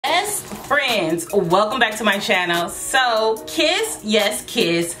friends, welcome back to my channel. So Kiss, yes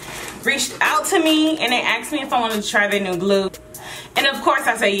Kiss, reached out to me and they asked me if I wanted to try their new glue, and of course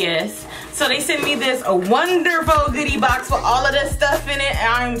I say yes. So they sent me this wonderful goodie box with all of this stuff in it, and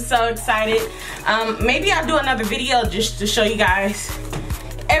I'm so excited. Maybe I'll do another video just to show you guys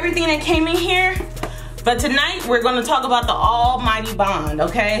everything that came in here. But tonight we're going to talk about the almighty bond,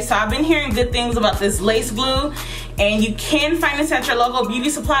 okay? So I've been hearing good things about this lace glue, and you can find this at your local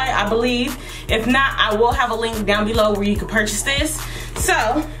beauty supply, I believe. If not, I will have a link down below where you can purchase this.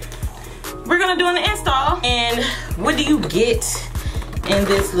 So we're going to do an install, and what do you get in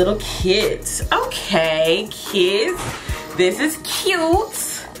this little kit? Okay, kids, this is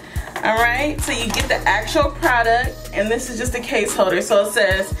cute. All right, so you get the actual product, and this is just a case holder. So it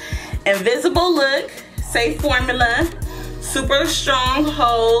says invisible look, safe formula, super strong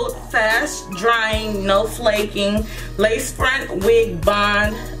hold, fast drying, no flaking, lace front wig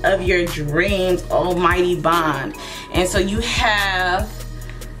bond of your dreams, almighty bond. And so you have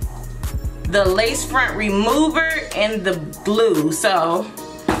the lace front remover and the glue. So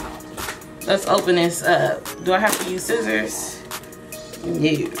let's open this up. Do I have to use scissors?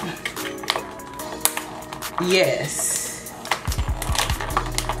 No. Yes.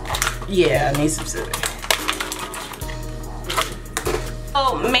 Yeah, I need some scissors.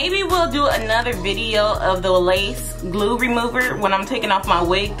 So maybe we'll do another video of the lace glue remover when I'm taking off my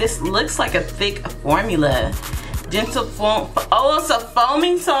wig. This looks like a thick formula. Gentle foam. Oh, it's a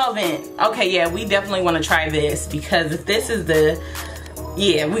foaming solvent. Okay, yeah, we definitely want to try this, because if this is the,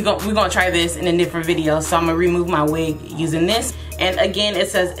 yeah, we're gonna try this in a different video. So I'm gonna remove my wig using this. And again, it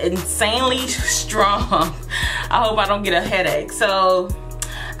says insanely strong. I hope I don't get a headache. So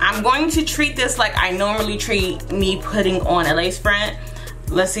I'm going to treat this like I normally treat me putting on a lace front.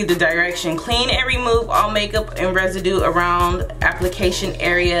 Let's see the direction. Clean and remove all makeup and residue around application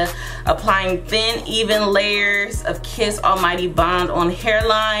area, applying thin, even layers of Kiss Almighty Bond on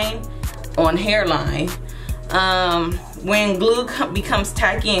hairline. When glue becomes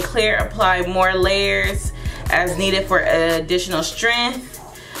tacky and clear, apply more layers as needed for additional strength.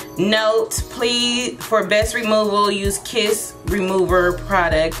 Note, please, for best removal, use Kiss Remover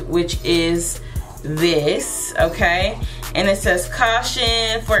product, which is this, okay? And it says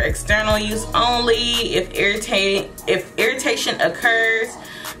caution for external use only. If irritation occurs,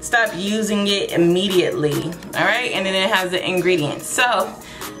 stop using it immediately. All right, and then it has the ingredients. So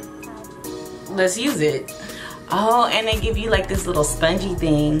let's use it. Oh, and they give you like this little spongy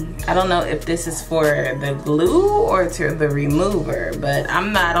thing. I don't know if this is for the glue or to the remover, but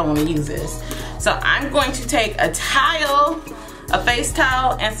I don't want to use this. So I'm going to take a towel, a face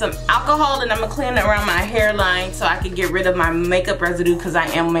towel, and some alcohol, and I'm gonna clean it around my hairline so I can get rid of my makeup residue, because I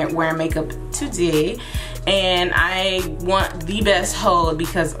am wearing makeup today. And I want the best hold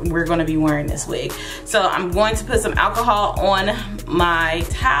because we're gonna be wearing this wig. So I'm going to put some alcohol on my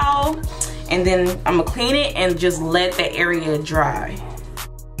towel, and then I'm gonna clean it and just let the area dry.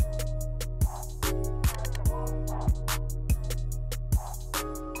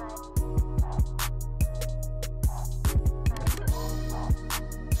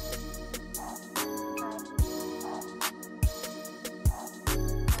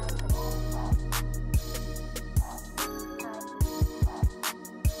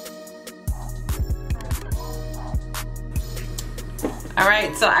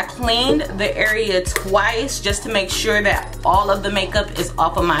 Alright, so I cleaned the area twice just to make sure that all of the makeup is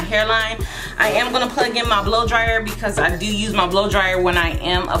off of my hairline. I am going to plug in my blow dryer, because I do use my blow dryer when I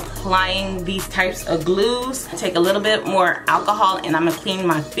am applying these types of glues. Take a little bit more alcohol, and I'm going to clean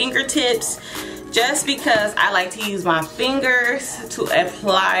my fingertips, just because I like to use my fingers to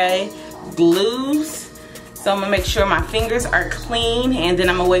apply glues. So I'm going to make sure my fingers are clean, and then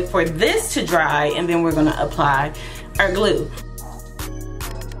I'm going to wait for this to dry, and then we're going to apply our glue.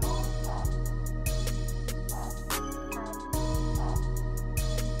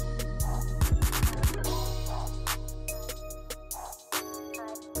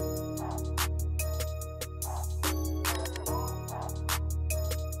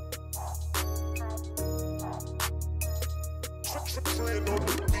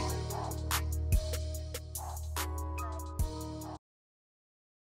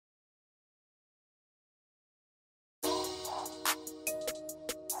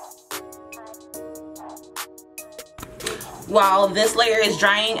 While this layer is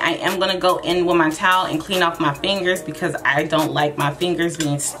drying, I am gonna go in with my towel and clean off my fingers, because I don't like my fingers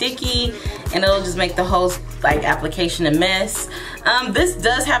being sticky, and it'll just make the whole like application a mess. This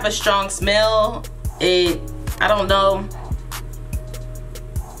does have a strong smell. I don't know.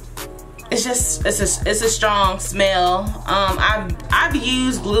 it's a strong smell. I've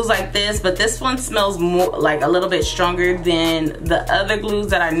used glues like this, but this one smells more like a little bit stronger than the other glues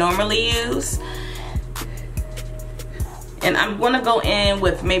that I normally use. And I'm gonna go in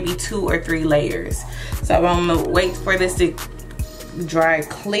with maybe 2 or 3 layers. So I'm gonna wait for this to dry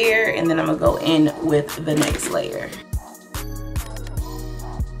clear, and then I'm gonna go in with the next layer.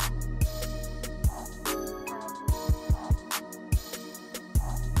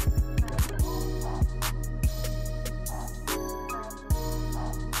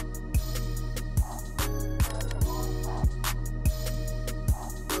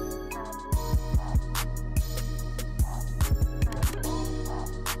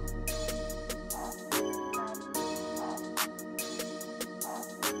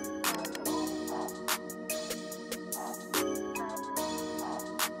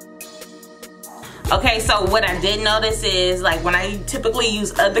 Okay, so what I did notice is, like, when I typically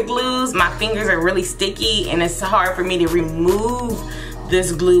use other glues, my fingers are really sticky and it's hard for me to remove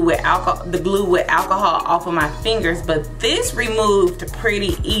this glue with alcohol off of my fingers, but this removed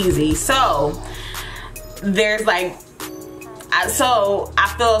pretty easy. So there's like, so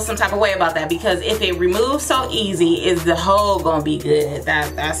I feel some type of way about that, because if it removes so easy, is the hole gonna be good?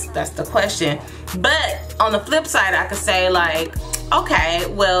 That's the question. But on the flip side, I could say, like, okay,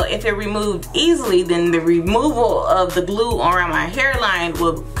 well, if it removed easily, then the removal of the glue around my hairline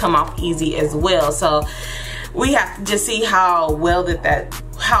will come off easy as well. So we have to just see how well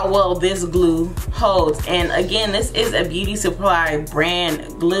how well this glue holds. And again, this is a Beauty Supply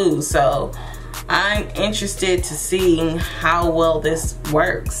brand glue, so I'm interested to see how well this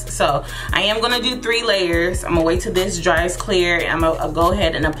works. So I am gonna do 3 layers. I'm gonna wait till this dries clear. I'm gonna go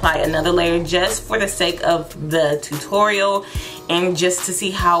ahead and apply another layer just for the sake of the tutorial and just to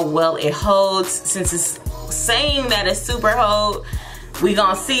see how well it holds. Since it's saying that it's super hold, we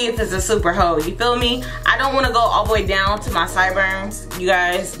gonna see if it's a super hold, you feel me? I don't wanna go all the way down to my sideburns, you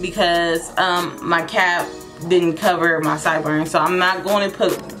guys, because my cap didn't cover my sideburns, so I'm not going to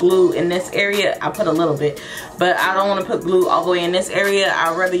put glue in this area. I put a little bit, but I don't want to put glue all the way in this area.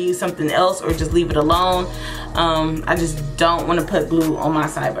 I'd rather use something else or just leave it alone. I just don't want to put glue on my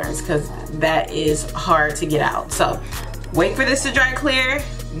sideburns because that is hard to get out. So wait for this to dry clear.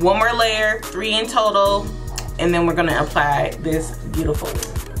 1 more layer, 3 in total, and then we're going to apply this beautiful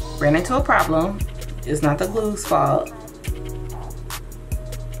wig. Ran into a problem. It's not the glue's fault,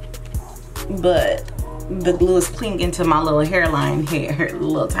 but the glue is clinging to my little hairline here,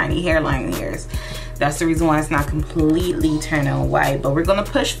 little tiny hairline hairs. That's the reason why it's not completely turning white, but we're gonna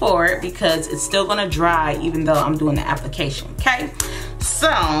push forward because it's still gonna dry even though I'm doing the application, okay?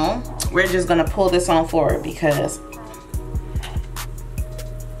 So we're just gonna pull this on forward because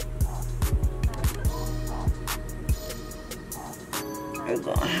we're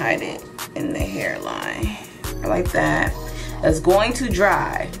gonna hide it in the hairline like that. It's going to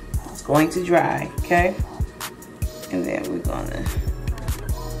dry. Going to dry, okay? And then we're gonna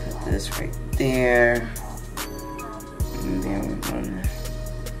put this right there, and then we're gonna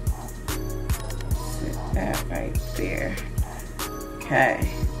sit that right there, okay?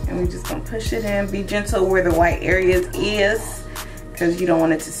 And we're just gonna push it in. Be gentle where the white areas is, because you don't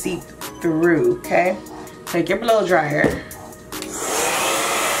want it to seep through, okay? Take your blow dryer.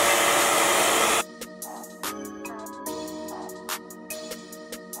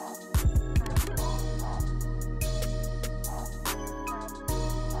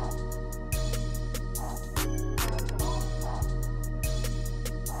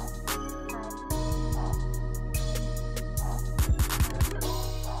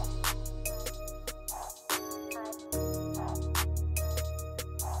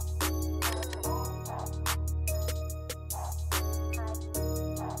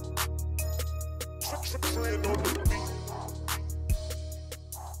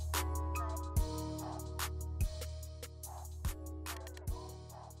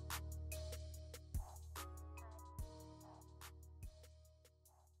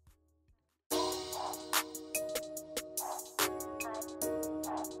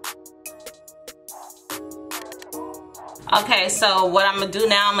 Okay, so what I'm gonna do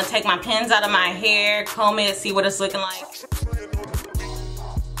now, I'm gonna take my pins out of my hair, comb it, see what it's looking like.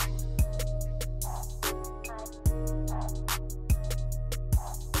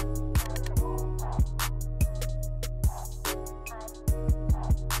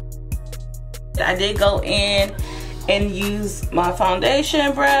 I did go in and use my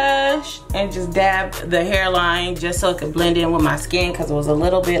foundation brush and just dab the hairline just so it could blend in with my skin because it was a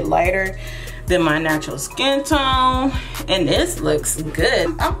little bit lighter than my natural skin tone, and this looks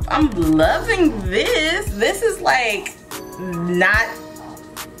good. I'm loving this. This is like not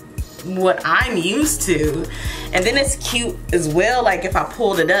what I'm used to. And then it's cute as well, like if I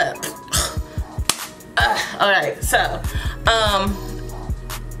pulled it up. Alright, so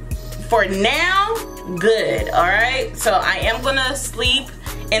for now, good. Alright, so I am gonna sleep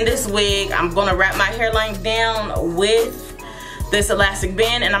in this wig. I'm gonna wrap my hairline down with this elastic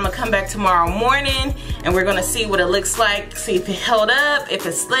band, and I'm gonna come back tomorrow morning and we're gonna see what it looks like, see if it held up, if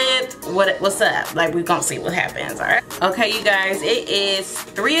it slipped, what's up. Like, we're gonna see what happens. All right, okay you guys, it is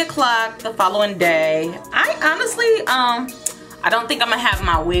 3 o'clock the following day. I honestly I don't think I'm gonna have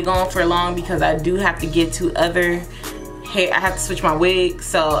my wig on for long because I do have to get to other hair. I have to switch my wig,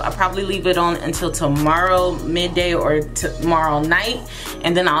 so I'll probably leave it on until tomorrow midday or tomorrow night,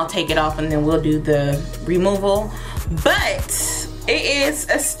 and then I'll take it off and then we'll do the removal. But it is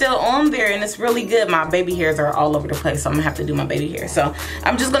still on there and it's really good. My baby hairs are all over the place, so I'm gonna have to do my baby hair. So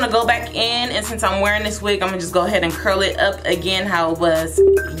I'm just gonna go back in, and since I'm wearing this wig, I'm gonna just go ahead and curl it up again how it was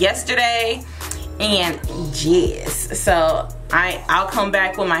yesterday. And yes, so I'll come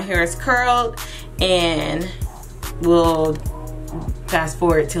back when my hair is curled and we'll fast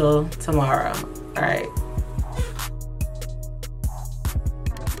forward till tomorrow. All right.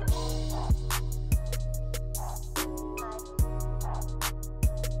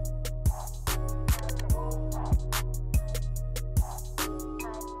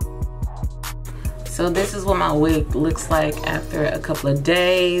 So this is what my wig looks like after a couple of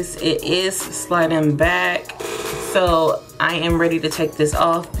days. It is sliding back, so I am ready to take this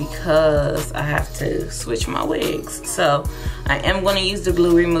off because I have to switch my wigs. So I am going to use the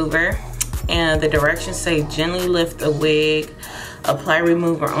glue remover, and the directions say gently lift the wig, apply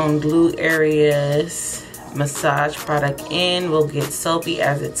remover on glue areas, massage product in, will get soapy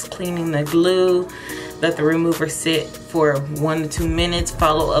as it's cleaning the glue. Let the remover sit for 1 to 2 minutes.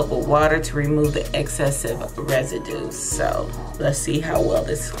 Follow up with water to remove the excessive residue. So let's see how well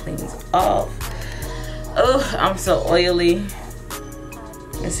this cleans off. Oh, I'm so oily.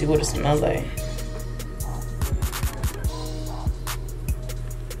 Let's see what it smells like.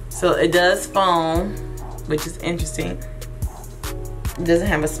 So it does foam, which is interesting. It doesn't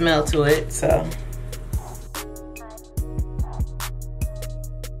have a smell to it, so.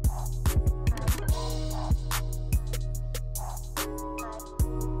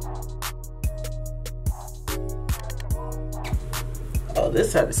 Oh,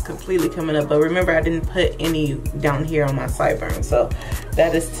 this side is completely coming up, but remember I didn't put any down here on my sideburn, so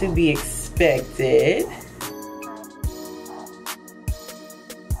that is to be expected.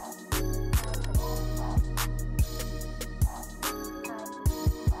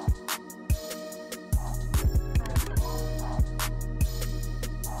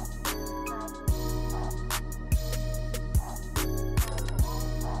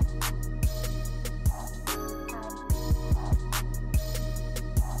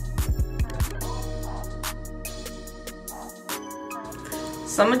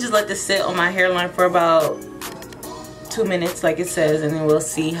 So I'm gonna just let this sit on my hairline for about 2 minutes like it says, and then we'll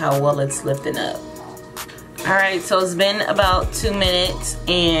see how well it's lifting up. Alright, so it's been about 2 minutes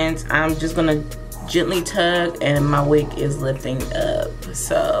and I'm just gonna gently tug and my wig is lifting up.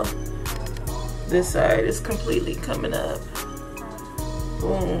 So this side is completely coming up.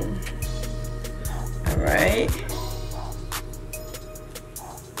 Boom. Alright.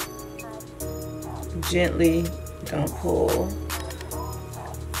 Gently, don't pull.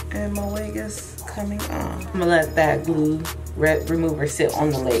 And my wig is coming off. I'm gonna let that glue remover sit on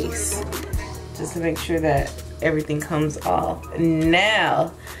the lace just to make sure that everything comes off.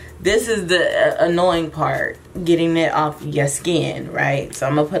 Now, this is the annoying part, getting it off your skin, right? So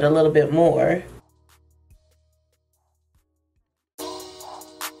I'm gonna put a little bit more.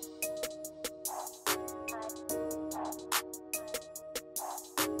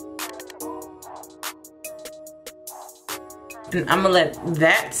 And I'm gonna let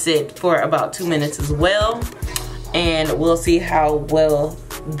that sit for about 2 minutes as well, and we'll see how well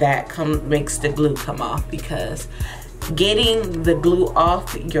that makes the glue come off, because getting the glue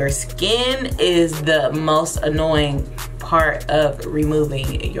off your skin is the most annoying part of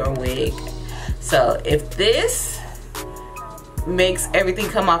removing your wig. So if this makes everything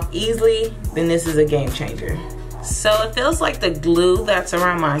come off easily, then this is a game changer. So it feels like the glue that's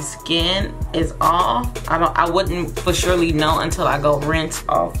around my skin is off. I wouldn't for surely know until I go rinse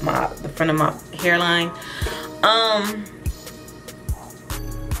off the front of my hairline.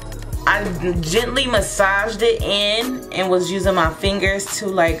 I gently massaged it in and was using my fingers to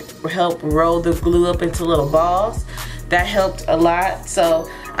like help roll the glue up into little balls. That helped a lot. So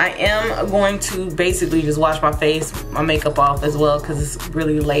I am going to basically just wash my face, my makeup off as well, because it's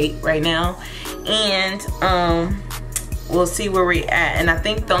really late right now. And we'll see where we're at. And I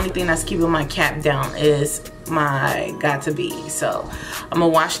think the only thing that's keeping my cap down is my Got To Be. So I'm gonna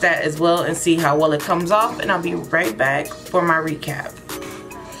wash that as well and see how well it comes off, and I'll be right back for my recap.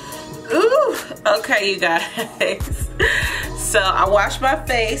 Ooh, okay, you guys. So I washed my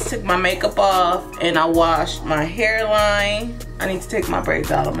face, took my makeup off, and I washed my hairline. I need to take my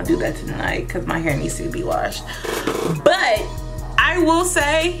braids out. I'm gonna do that tonight because my hair needs to be washed. But I will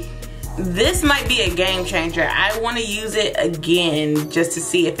say, this might be a game changer. I want to use it again just to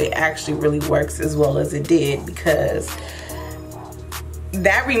see if it actually really works as well as it did, because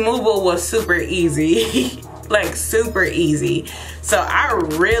that removal was super easy. Like super easy. So I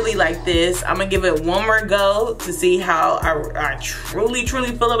really like this. I'm gonna give it one more go to see how I truly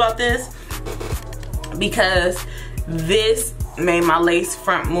feel about this, because this made my lace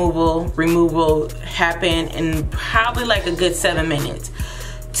front removal happen in probably like a good 7 minutes.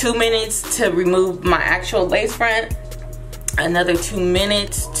 2 minutes to remove my actual lace front, another 2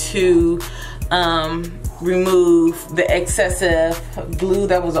 minutes to remove the excessive glue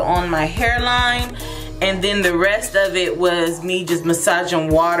that was on my hairline, and then the rest of it was me just massaging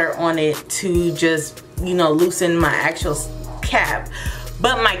water on it to just, you know, loosen my actual cap.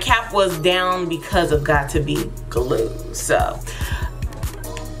 But my cap was down because of Got To Be glue. So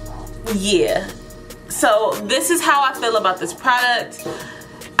yeah, so this is how I feel about this product.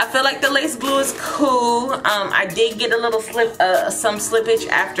 I feel like the lace glue is cool. I did get a little some slippage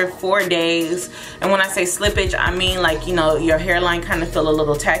after 4 days. And when I say slippage, I mean like, you know, your hairline kind of feel a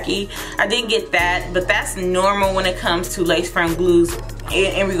little tacky. I did get that, but that's normal when it comes to lace front glues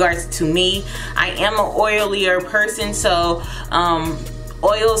in regards to me. I am an oilier person, so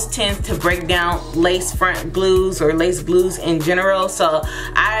oils tend to break down lace front glues or lace glues in general. So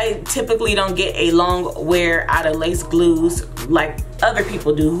I typically don't get a long wear out of lace glues like other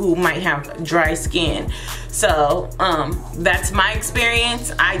people do who might have dry skin. So that's my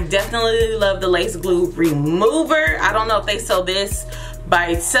experience. I definitely love the lace glue remover. I don't know if they sell this by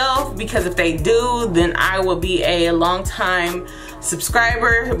itself, because if they do, then I will be a long time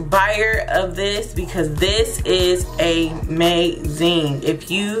subscriber, buyer of this, because this is amazing. If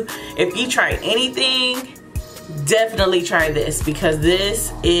you try anything, definitely try this, because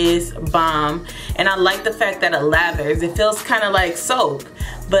this is bomb. And I like the fact that it lathers. It feels kind of like soap,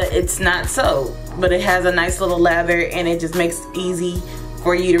 but it's not soap, but it has a nice little lather, and it just makes it easy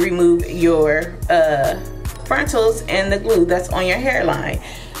for you to remove your frontals and the glue that's on your hairline.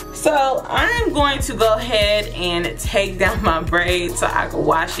 So I'm going to go ahead and take down my braids so I can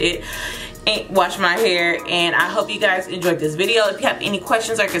wash it and wash my hair. And I hope you guys enjoyed this video. If you have any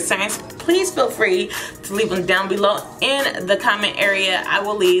questions or concerns, please feel free to leave them down below in the comment area. I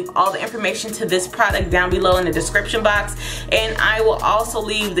will leave all the information to this product down below in the description box, and I will also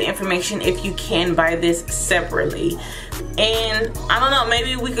leave the information if you can buy this separately. And I don't know,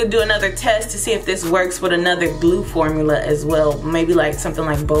 maybe we could do another test to see if this works with another glue formula as well. Maybe like something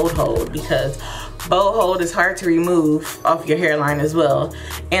like Bold Hold, because Bold Hold is hard to remove off your hairline as well.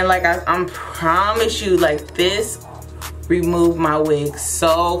 And like I promise you, like this removed my wig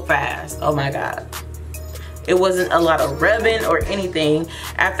so fast. Oh my god. It wasn't a lot of rubbing or anything.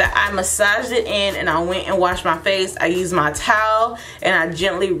 After I massaged it in and I went and washed my face, I used my towel and I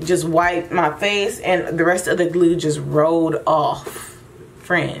gently just wiped my face, and the rest of the glue just rolled off.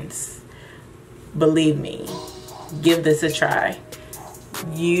 Friends, believe me, give this a try.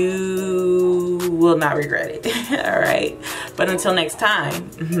 You will not regret it. All right, but until next time,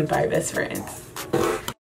 bye best friends.